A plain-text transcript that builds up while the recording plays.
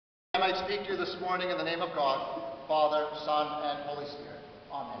might speak to you this morning in the name of God, Father, Son, and Holy Spirit.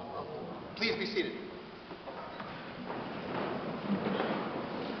 Amen. Please be seated.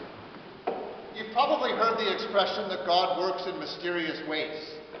 You've probably heard the expression that God works in mysterious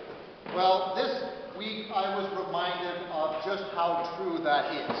ways. Well, this week I was reminded of just how true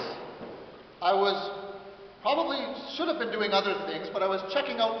that is. I should have been doing other things, but I was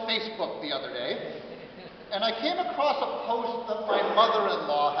checking out Facebook the other day, and I came across a post that my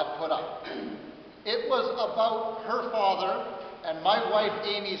mother-in-law had put up. It was about her father and my wife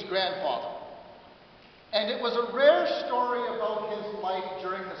Amy's grandfather. And it was a rare story about his life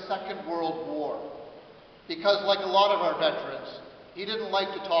during the Second World War. Because like a lot of our veterans, he didn't like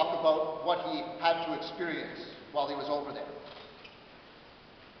to talk about what he had to experience while he was over there.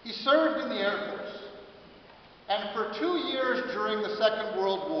 He served in the Air Force. And for 2 years during the Second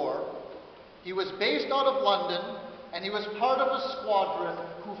World War, he was based out of London, and he was part of a squadron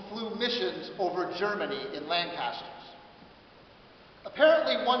who flew missions over Germany in Lancasters.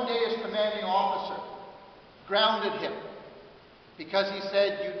 Apparently one day his commanding officer grounded him because he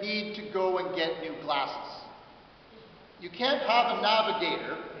said, "You need to go and get new glasses. You can't have a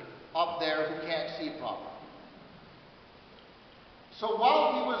navigator up there who can't see properly." So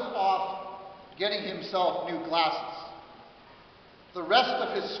while he was off getting himself new glasses, the rest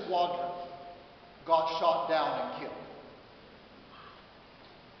of his squadron got shot down and killed.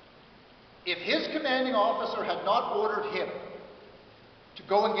 If his commanding officer had not ordered him to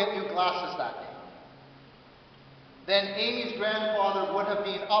go and get new glasses that day, then Amy's grandfather would have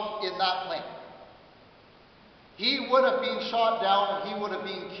been up in that plane. He would have been shot down and he would have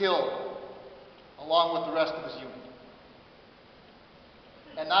been killed along with the rest of his unit.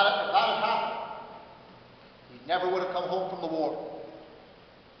 And if that had happened, he never would have come home from the war.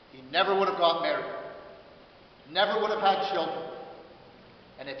 He never would have got married. Never would have had children.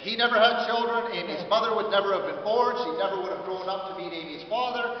 And if he never had children, Amy's mother would never have been born. She never would have grown up to meet Amy's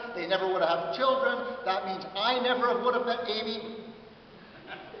father. They never would have had children. That means I never would have met Amy.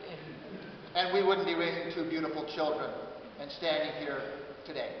 And we wouldn't be raising two beautiful children and standing here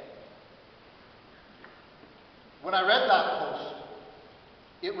today. When I read that post,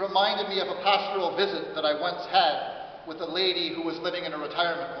 it reminded me of a pastoral visit that I once had with a lady who was living in a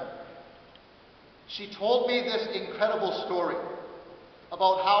retirement home. She told me this incredible story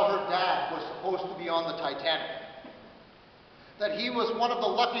about how her dad was supposed to be on the Titanic. That he was one of the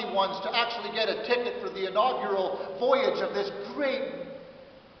lucky ones to actually get a ticket for the inaugural voyage of this great,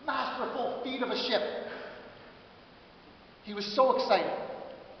 masterful feat of a ship. He was so excited.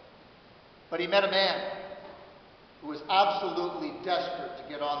 But he met a man who was absolutely desperate to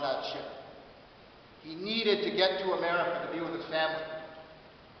get on that ship. He needed to get to America to be with his family.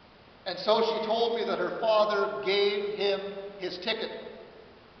 And so she told me that her father gave him his ticket,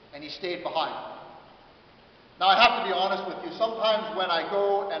 and he stayed behind. Now I have to be honest with you, sometimes when I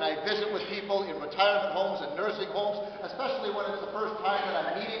go and I visit with people in retirement homes and nursing homes, especially when it's the first time that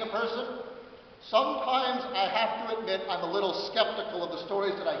I'm meeting a person, sometimes I have to admit I'm a little skeptical of the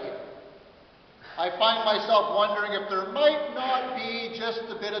stories that I hear. I find myself wondering if there might not be just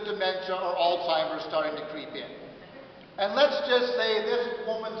a bit of dementia or Alzheimer's starting to creep in. And let's just say this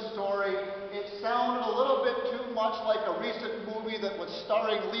woman's story, it sounded a little bit too much like a recent movie that was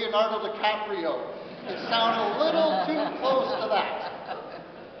starring Leonardo DiCaprio. It sounded a little too close to that.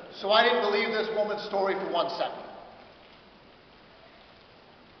 So I didn't believe this woman's story for 1 second.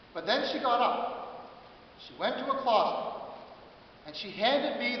 But then she got up. She went to a closet. And she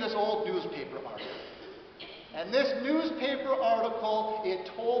handed me this old newspaper article. And this newspaper article, it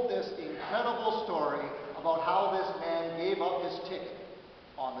told this incredible story about how this man gave up his ticket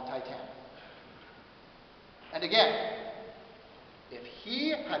on the Titanic. And again, if he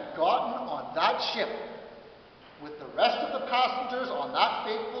had gotten on that ship with the rest of the passengers on that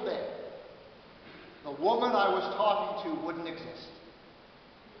fateful day, the woman I was talking to wouldn't exist.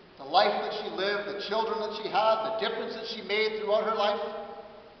 The life that she lived, the children that she had, the difference that she made throughout her life,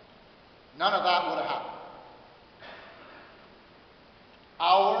 none of that would have happened.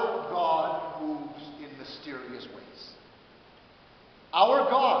 Our God moves in mysterious ways. Our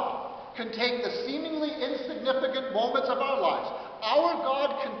God can take the seemingly insignificant moments of our lives. Our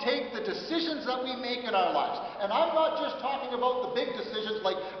God can take the decisions that we make in our lives. And I'm not just talking about the big decisions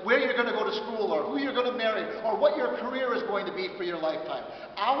like where you're going to go to school or who you're going to marry or what your career is going to be for your lifetime.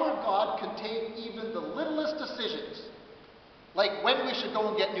 Our God can take even the littlest decisions, like when we should go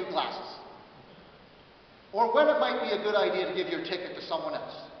and get new glasses. Or when it might be a good idea to give your ticket to someone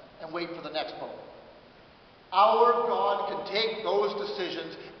else and wait for the next boat. Our God can take those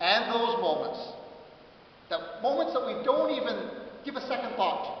decisions and those moments that we don't even give a second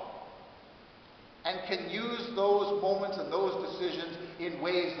thought to, moments and those decisions in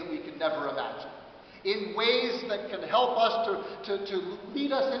ways that we could never imagine. In ways that can help us to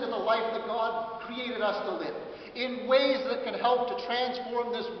lead us into the life that God created us to live. In ways that can help to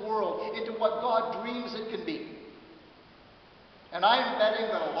transform this world into what God dreams it can be. And I'm betting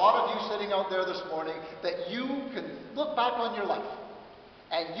that a lot of you sitting out there this morning, that you can look back on your life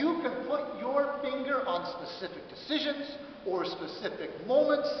and you can put your finger on specific decisions or specific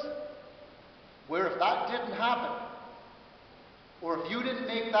moments where if that didn't happen, or if you didn't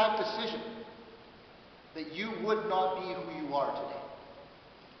make that decision, that you would not be who you are today.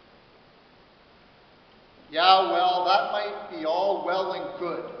 Yeah, well, that might be all well and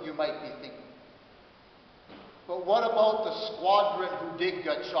good, you might be thinking. But what about the squadron who did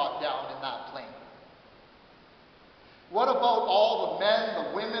get shot down in that plane? What about all the men,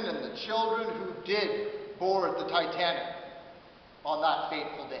 the women, and the children who did board the Titanic on that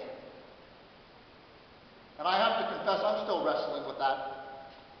fateful day? And I have to confess, I'm still wrestling with that.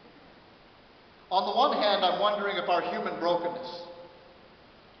 On the one hand, I'm wondering if our human brokenness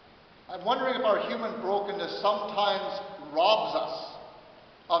sometimes robs us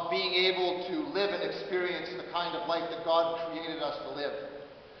of being able to live and experience the kind of life that God created us to live.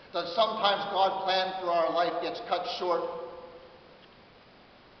 That sometimes God's plan for our life gets cut short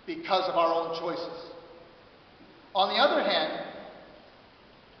because of our own choices. On the other hand,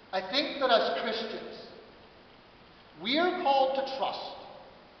 I think that as Christians, we are called to trust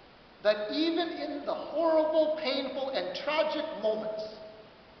that even in the horrible, painful, and tragic moments,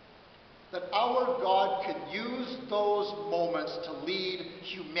 that our God can use those moments to lead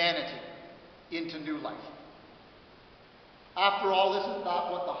humanity into new life. After all, isn't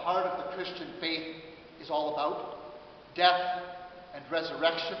that what the heart of the Christian faith is all about? Death and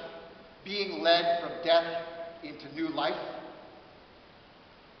resurrection, being led from death into new life.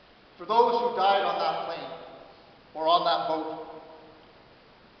 For those who died on that plane or on that boat,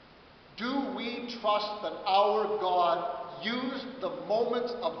 do we trust that our God used the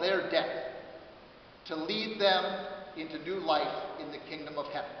moments of their death to lead them into new life in the kingdom of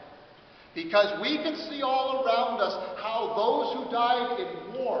heaven? Because we can see all around us how those who died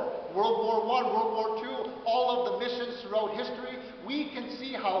in war, World War I, World War II, all of the missions throughout history, we can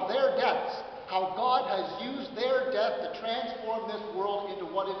see how their deaths, how God has used their death to transform this world into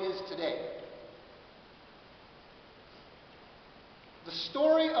what it is today. The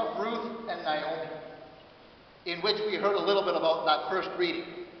story of Ruth and Naomi, in which we heard a little bit about that first reading,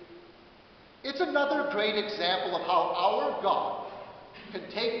 it's another great example of how our God can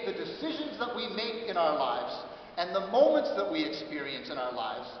take the decisions that we make in our lives and the moments that we experience in our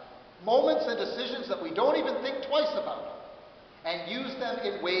lives, moments and decisions that we don't even think twice about, and use them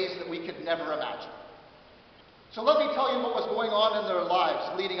in ways that we could never imagine. So let me tell you what was going on in their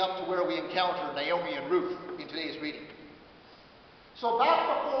lives leading up to where we encounter Naomi and Ruth in today's reading. So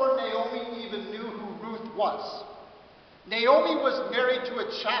back before Naomi even knew who Ruth was, Naomi was married to a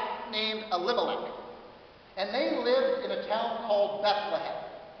chap named Elimelech, and they lived in a town called Bethlehem,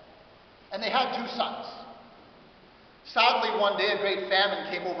 and they had 2 sons. Sadly, one day a great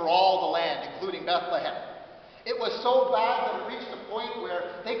famine came over all the land, including Bethlehem. It was so bad that it reached a point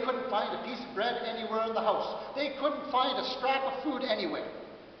where they couldn't find a piece of bread anywhere in the house. They couldn't find a scrap of food anywhere.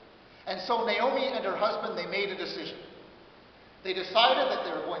 And so Naomi and her husband, they made a decision. They decided that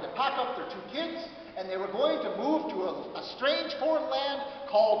they were going to pack up their 2 kids and they were going to move to a strange foreign land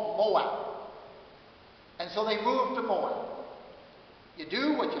called Moab. And so they moved to Moab. You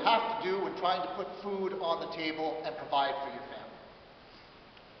do what you have to do when trying to put food on the table and provide for your family.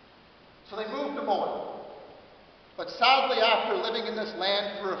 So they moved to Moab. But sadly, after living in this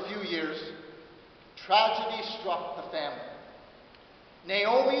land for a few years, tragedy struck the family.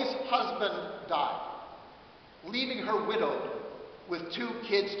 Naomi's husband died, leaving her widowed with 2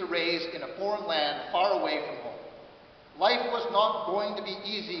 kids to raise in a foreign land far away from home. Life was not going to be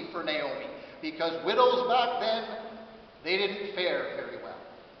easy for Naomi, because widows back then, they didn't fare very well.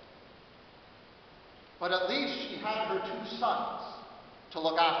 But at least she had her 2 sons to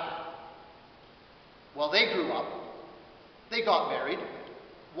look after. Well, they grew up. They got married.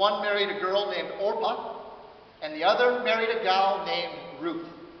 One married a girl named Orpah, and the other married a gal named Ruth.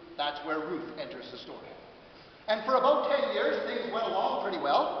 That's where Ruth enters the story. And for about 10 years, things went along pretty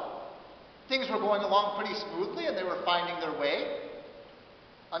well. Things were going along pretty smoothly, and they were finding their way,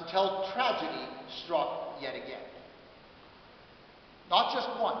 until tragedy struck yet again. Not just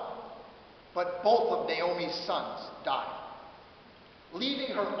one, but both of Naomi's sons died,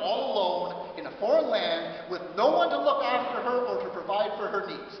 leaving her all alone in a foreign land with no one to look after her or to provide for her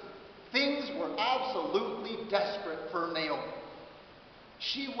needs. Things were absolutely desperate for Naomi.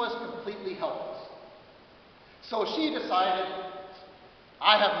 She was completely helpless. So she decided,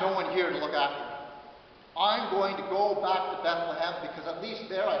 I have no one here to look after me. I'm going to go back to Bethlehem because at least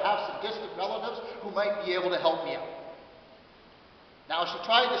there I have some distant relatives who might be able to help me out. Now she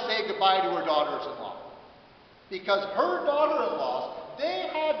tried to say goodbye to her daughters-in-law because her daughter-in-laws, they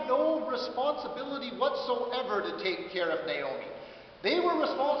had no responsibility whatsoever to take care of Naomi. They were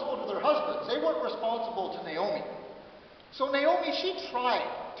responsible to their husbands. They weren't responsible to Naomi. So Naomi, she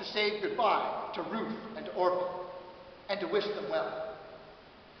tried to say goodbye to Ruth and to Orpah and to wish them well.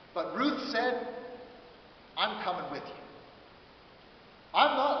 But Ruth said, I'm coming with you.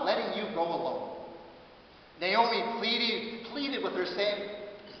 I'm not letting you go alone. Naomi pleaded with her, saying,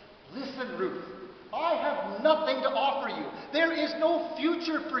 listen, Ruth, I have nothing to offer you. There is no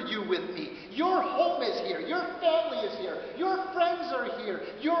future for you with me. Your home is here. Your family is here. Your friends are here.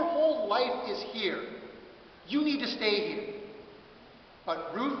 Your whole life is here. You need to stay here.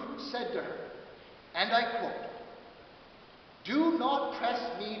 But Ruth said to her, and I quote, do not press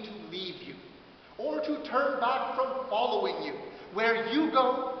me to leave you, or to turn back from following you. Where you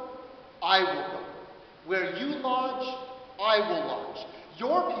go, I will go. Where you lodge, I will lodge.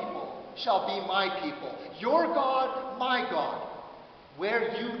 Your people shall be my people. Your God, my God.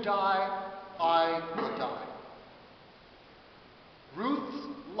 Where you die, I will die. Ruth's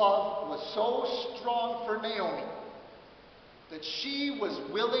love was so strong for Naomi that she was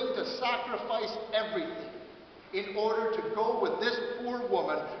willing to sacrifice everything in order to go with this poor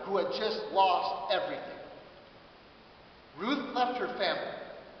woman who had just lost everything. Ruth left her family,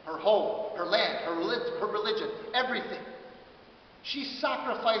 her home, her land, her religion, everything. She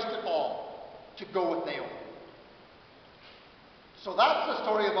sacrificed it all to go with Naomi. So that's the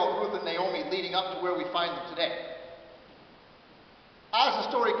story about Ruth and Naomi leading up to where we find them today. As the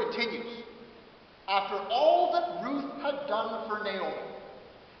story continues, after all that Ruth had done for Naomi,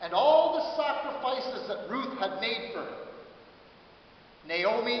 and all the sacrifices that Ruth had made for her,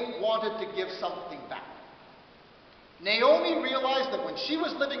 Naomi wanted to give something back. Naomi realized that when she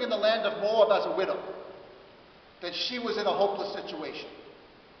was living in the land of Moab as a widow, that she was in a hopeless situation.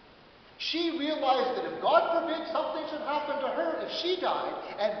 She realized that if God forbid something should happen to her if she died,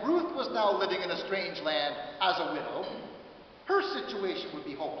 and Ruth was now living in a strange land as a widow, her situation would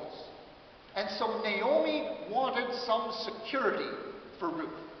be hopeless. And so Naomi wanted some security for Ruth.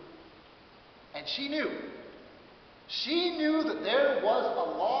 And she knew that there was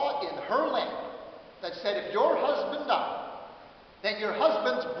a law in her land that said if your husband died, then your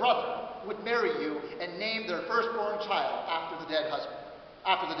husband's brother would marry you and name their firstborn child after the dead husband,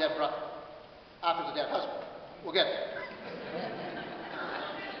 after the dead brother, after the dead husband. We'll get there.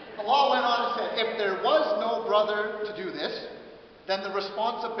 The law went on and said if there was no brother to do this, then the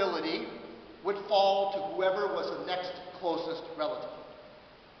responsibility would fall to whoever was the next closest relative.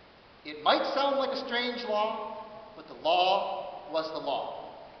 It might sound like a strange law, but the law was the law.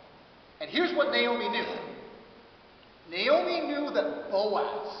 And here's what Naomi knew. Naomi knew that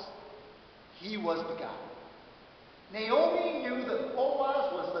Boaz, he was the guy. Naomi knew that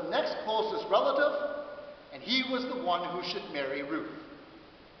Boaz was the next closest relative, and he was the one who should marry Ruth.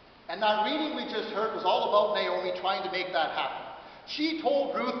 And that reading we just heard was all about Naomi trying to make that happen. She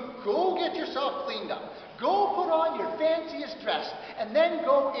told Ruth, go get yourself cleaned up. Go put on your fanciest dress, and then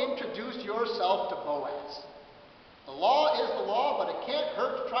go introduce yourself to Boaz. The law is the law, but it can't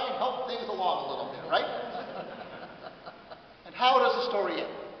hurt to try and help things along a little bit, right? And how does the story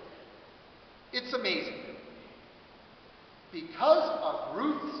end? It's amazing. Because of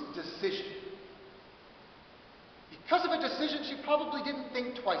Ruth's decision, because of a decision she probably didn't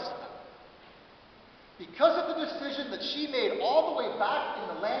think twice about, because of the decision that she made all the way back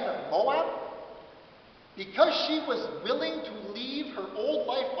in the land of Moab, because she was willing to leave her old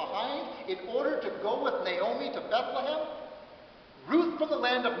life behind in order to go with Naomi to Bethlehem, Ruth from the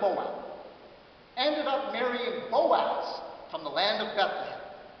land of Moab ended up marrying Boaz from the land of Bethlehem.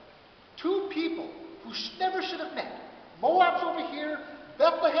 Two people who never should have met. Moab's over here,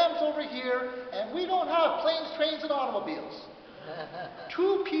 Bethlehem's over here, and we don't have planes, trains, and automobiles.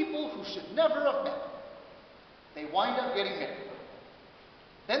 Two people who should never have met. They wind up getting married.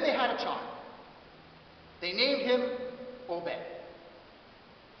 Then they had a child. They named him Obed.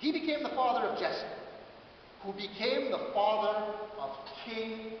 He became the father of Jesse, who became the father of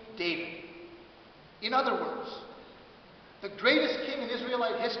King David. In other words, the greatest king in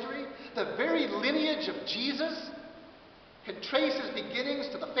Israelite history, the very lineage of Jesus, can trace his beginnings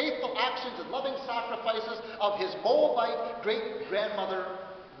to the faithful actions and loving sacrifices of his Moabite great-grandmother,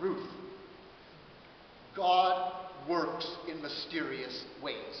 Ruth. God works in mysterious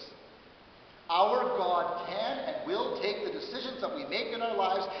ways. Our God can and will take the decisions that we make in our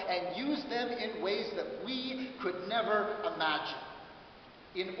lives and use them in ways that we could never imagine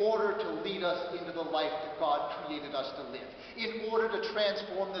in order to lead us into the life that God created us to live, in order to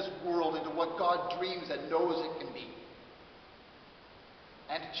transform this world into what God dreams and knows it can be.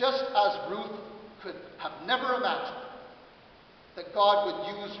 And just as Ruth could have never imagined that God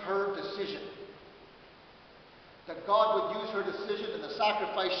would use her decision, that God would use her decision and the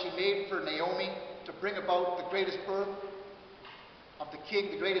sacrifice she made for Naomi to bring about the greatest birth of the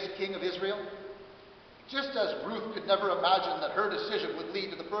king, the greatest king of Israel, just as Ruth could never imagine that her decision would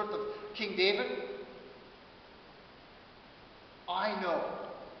lead to the birth of King David, I know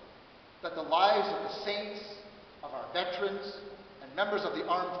that the lives of the saints, of our veterans, and members of the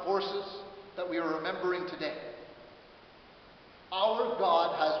armed forces that we are remembering today, our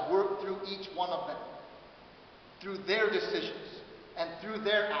God has worked through each one of them, through their decisions and through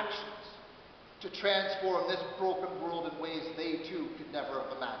their actions, to transform this broken world in ways they too could never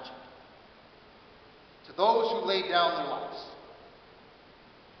have imagined. To those who lay down their lives,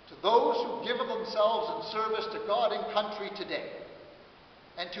 to those who give of themselves in service to God and country today,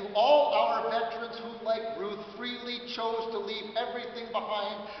 and to all our veterans who, like Ruth, freely chose to leave everything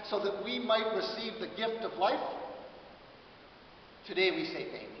behind so that we might receive the gift of life, today we say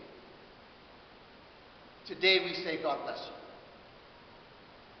thank you. Today we say God bless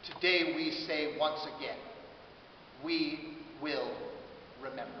you. Today we say once again, we will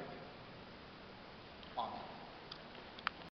remember you. Amen.